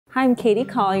Hi, I'm Katie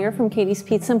Collier from Katie's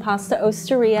Pizza and Pasta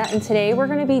Osteria, and today we're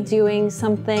going to be doing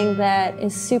something that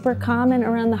is super common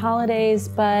around the holidays,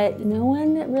 but no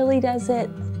one really does it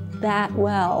that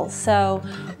well. So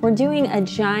we're doing a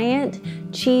giant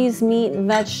cheese, meat,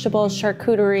 vegetable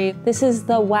charcuterie. This is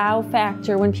the wow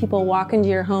factor when people walk into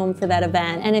your home for that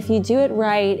event. And if you do it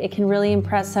right, it can really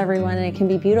impress everyone, and it can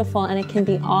be beautiful, and it can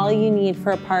be all you need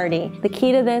for a party. The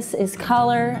key to this is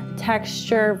color,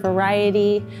 texture,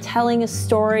 variety, telling a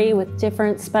story with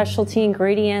different specialty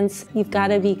ingredients. You've got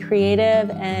to be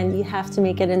creative, and you have to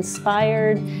make it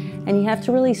inspired, and you have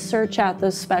to really search out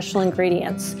those special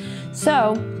ingredients.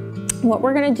 So what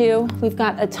we're gonna do, we've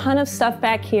got a ton of stuff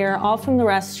back here, all from the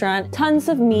restaurant, tons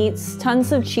of meats,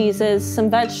 tons of cheeses, some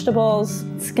vegetables.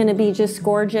 It's gonna be just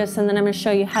gorgeous, and then I'm gonna show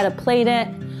you how to plate it,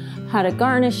 how to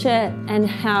garnish it, and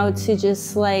how to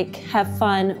just like have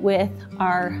fun with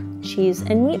our cheese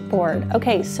and meat board.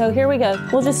 Okay, so here we go.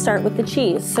 We'll just start with the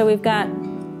cheese. So we've got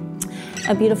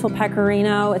a beautiful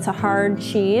pecorino. It's a hard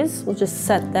cheese. We'll just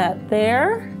set that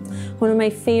there. One of my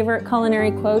favorite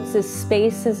culinary quotes is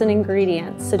space is an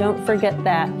ingredient, so don't forget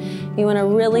that. You want to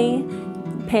really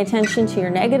pay attention to your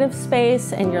negative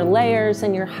space and your layers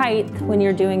and your height when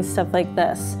you're doing stuff like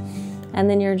this. And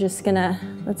then you're just gonna,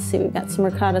 let's see, we've got some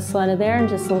ricotta salata there, and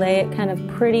just lay it kind of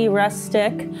pretty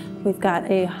rustic. We've got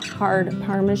a hard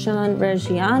Parmesan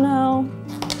Reggiano,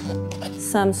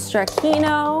 some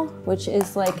stracchino, which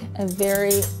is like a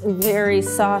very, very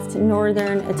soft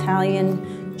northern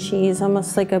Italian cheese,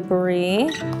 almost like a brie.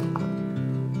 Just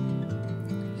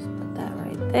put that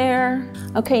right there.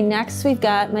 Okay, next we've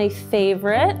got my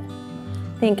favorite.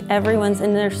 I think everyone's,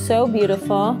 and they're so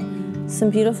beautiful. Some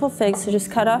beautiful figs, so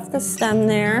just cut off the stem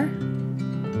there.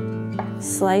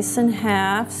 Slice in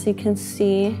half so you can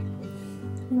see.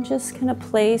 And just kind of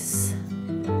place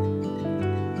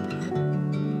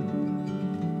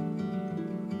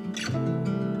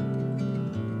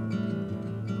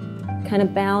kind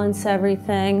of balance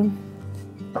everything.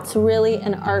 It's really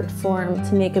an art form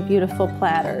to make a beautiful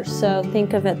platter, so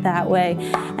think of it that way.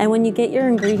 And when you get your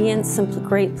ingredients, some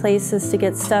great places to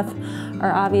get stuff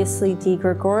are obviously Di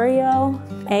Gregorio,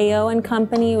 A.O. and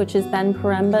Company, which is Ben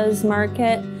Paremba's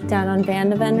market, down on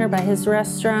Vandevender by his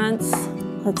restaurants.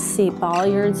 Let's see,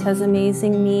 Balliard's has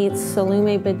amazing meats,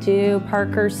 Salume Badou,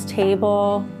 Parker's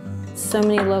Table, so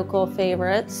many local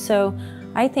favorites. So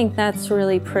I think that's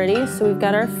really pretty. So we've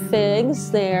got our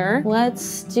figs there.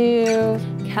 Let's do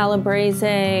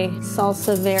Calabrese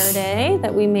salsa verde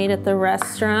that we made at the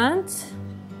restaurant.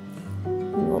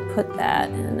 And we'll put that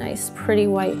in a nice pretty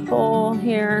white bowl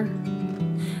here.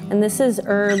 And this is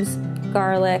herbs,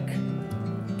 garlic,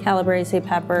 Calabrese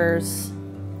peppers,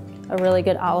 a really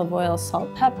good olive oil,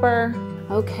 salt, pepper.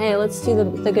 Okay, let's do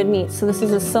the good meat. So this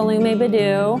is a Salume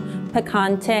Badou,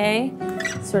 picante,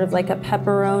 sort of like a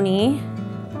pepperoni.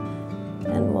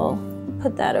 And we'll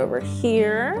put that over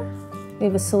here. We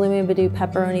have a Salume Badou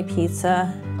pepperoni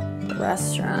pizza at the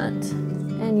restaurant.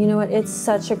 And you know what, it's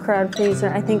such a crowd pleaser.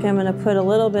 I think I'm gonna put a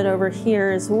little bit over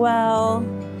here as well.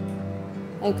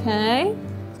 Okay,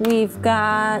 we've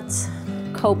got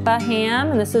Copa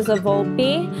ham, and this is a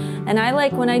Volpe. And I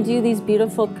like, when I do these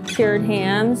beautiful cured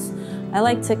hams, I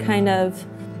like to kind of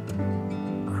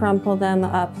crumple them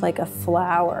up like a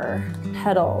flower,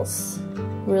 petals.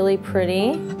 Really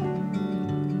pretty.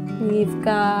 We've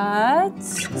got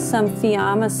some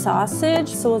Fiamma sausage,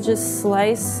 so we'll just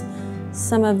slice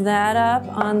some of that up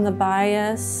on the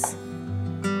bias.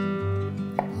 Put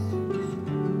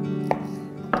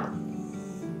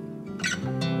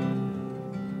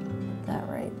that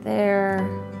right there.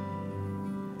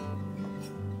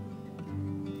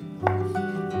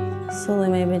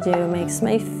 Salume Badou makes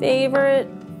my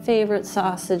favorite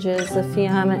sausages. The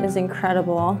Fiamma is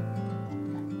incredible.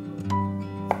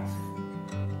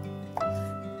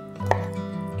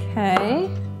 Okay,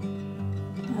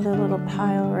 another little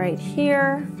pile right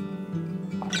here.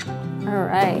 All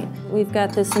right, we've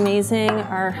got this amazing,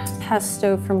 our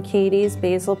pesto from Katie's,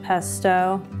 basil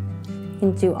pesto. You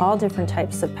can do all different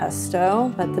types of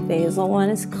pesto, but the basil one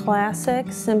is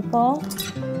classic, simple.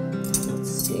 Let's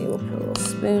see, we'll put a little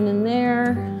spoon in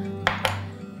there.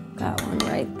 Got one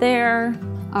right there.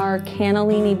 Our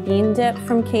cannellini bean dip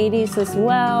from Katie's as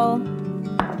well.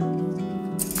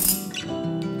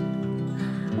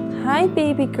 Hi,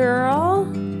 baby girl.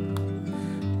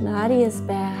 Nadia's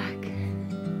back.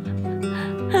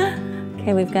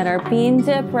 Okay, we've got our bean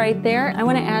dip right there. I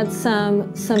want to add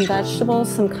some vegetables,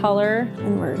 some color,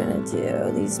 and we're gonna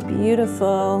do these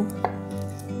beautiful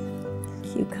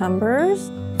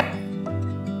cucumbers.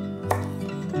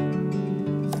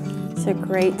 So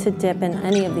great to dip in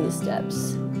any of these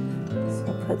dips.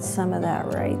 So put some of that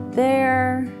right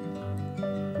there.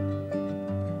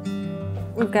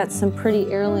 We've got some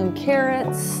pretty heirloom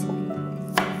carrots.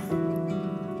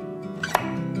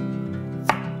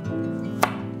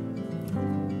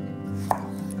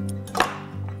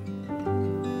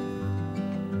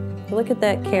 Look at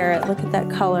that carrot, look at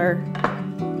that color.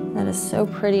 That is so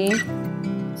pretty.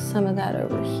 Some of that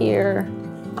over here.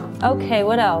 Okay,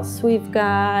 what else? We've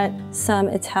got some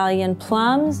Italian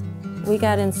plums. We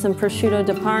got in some prosciutto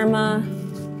di Parma.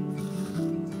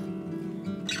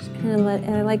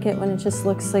 And I like it when it just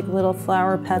looks like little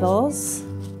flower petals.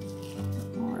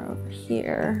 More over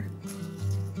here.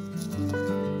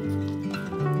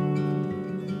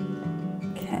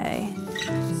 Okay,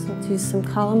 so do some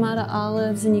Kalamata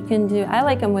olives, and you can do, I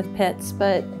like them with pits,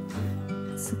 but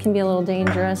this can be a little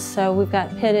dangerous. So we've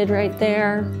got pitted right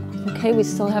there. Okay, we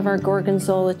still have our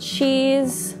gorgonzola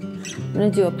cheese. I'm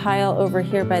gonna do a pile over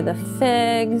here by the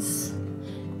figs.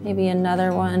 Maybe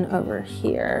another one over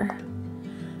here.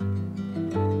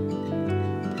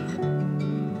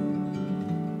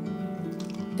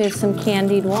 There's some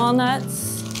candied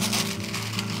walnuts.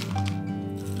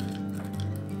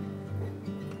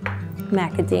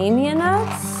 Macadamia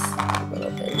nuts, a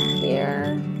little bit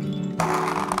here.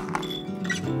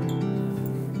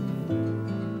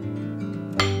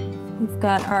 We've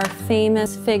got our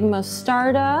famous fig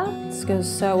mostarda. This goes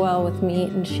so well with meat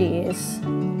and cheese.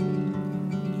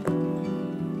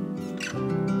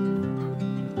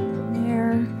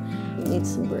 There, we need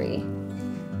some brie.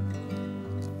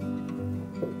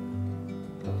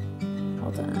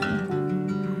 Hold on.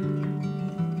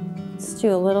 Let's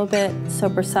do a little bit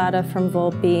soppressata from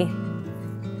Volpe.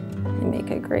 They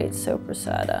make a great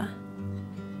soppressata.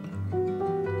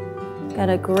 Got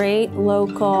a great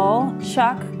local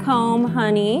Chuck Comb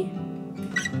honey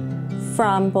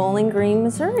from Bowling Green,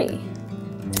 Missouri.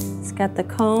 It's got the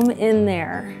comb in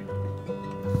there.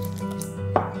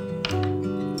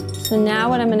 So now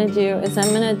what I'm gonna do is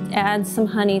I'm gonna add some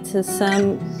honey to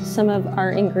some of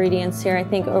our ingredients here, I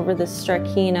think over the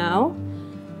stracchino.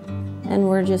 And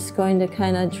we're just going to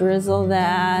kind of drizzle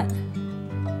that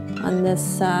on this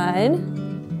side.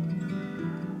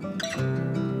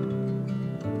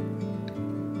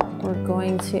 We're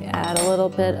going to add a little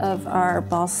bit of our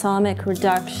balsamic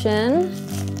reduction.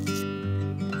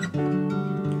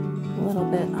 A little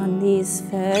bit on these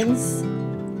figs.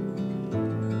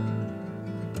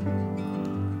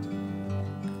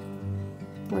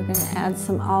 We're going to add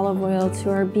some olive oil to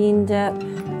our bean dip.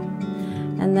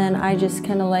 And then I just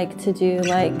kind of like to do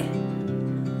like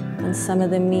on some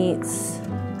of the meats,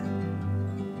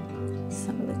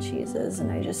 some of the cheeses,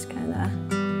 and I just kind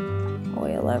of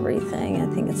oil everything. I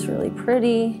think it's really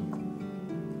pretty.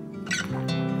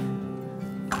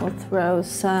 We'll throw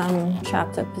some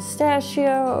chopped up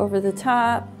pistachio over the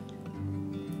top.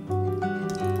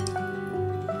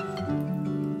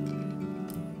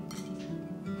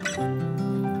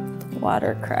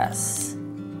 Watercress.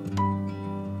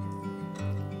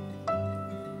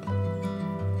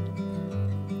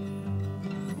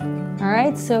 All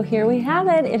right, so here we have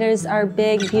it. It is our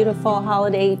big, beautiful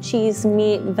holiday cheese,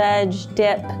 meat, veg,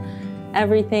 dip,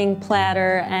 everything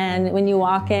platter. And when you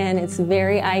walk in, it's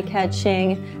very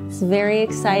eye-catching. It's very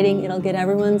exciting. It'll get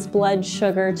everyone's blood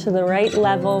sugar to the right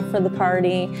level for the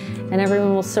party, and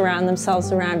everyone will surround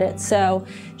themselves around it. So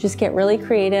just get really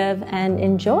creative and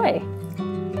enjoy.